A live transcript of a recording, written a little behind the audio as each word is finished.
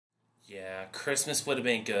Yeah, Christmas would have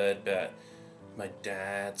been good, but my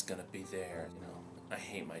dad's gonna be there, you know. I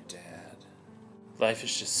hate my dad. Life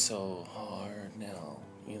is just so hard now,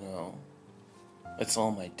 you know. It's all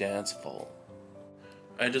my dad's fault.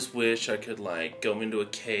 I just wish I could, like, go into a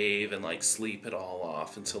cave and, like, sleep it all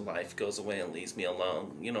off until life goes away and leaves me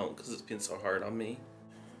alone, you know, because it's been so hard on me.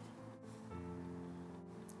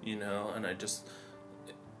 You know, and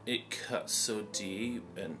it cuts so deep,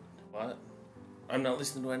 and what? I'm not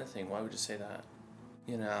listening to anything. Why would you say that?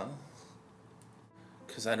 You know?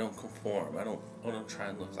 Because I don't conform. I don't try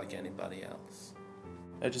and look like anybody else.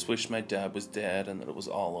 I just wish my dad was dead and that it was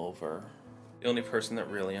all over. The only person that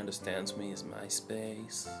really understands me is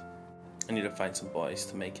MySpace. I need to find some boys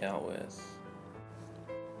to make out with.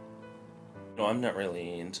 No, I'm not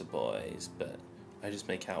really into boys, but I just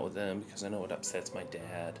make out with them because I know it upsets my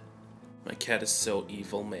dad. My cat is so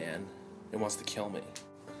evil, man. It wants to kill me.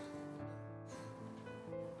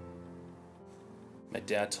 My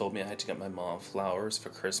dad told me I had to get my mom flowers for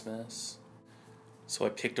Christmas. So I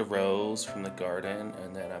picked a rose from the garden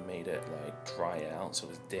and then I made it like dry out so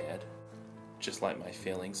it was dead. Just like my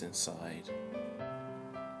feelings inside.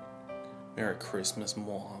 Merry Christmas,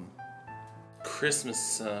 Mom. Christmas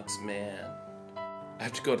sucks, man. I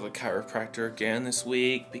have to go to the chiropractor again this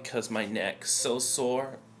week because my neck's so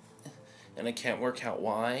sore and I can't work out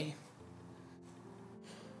why.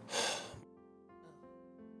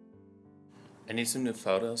 I need some new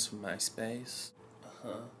photos from MySpace.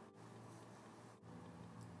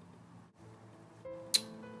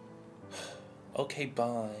 Okay,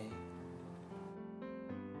 bye.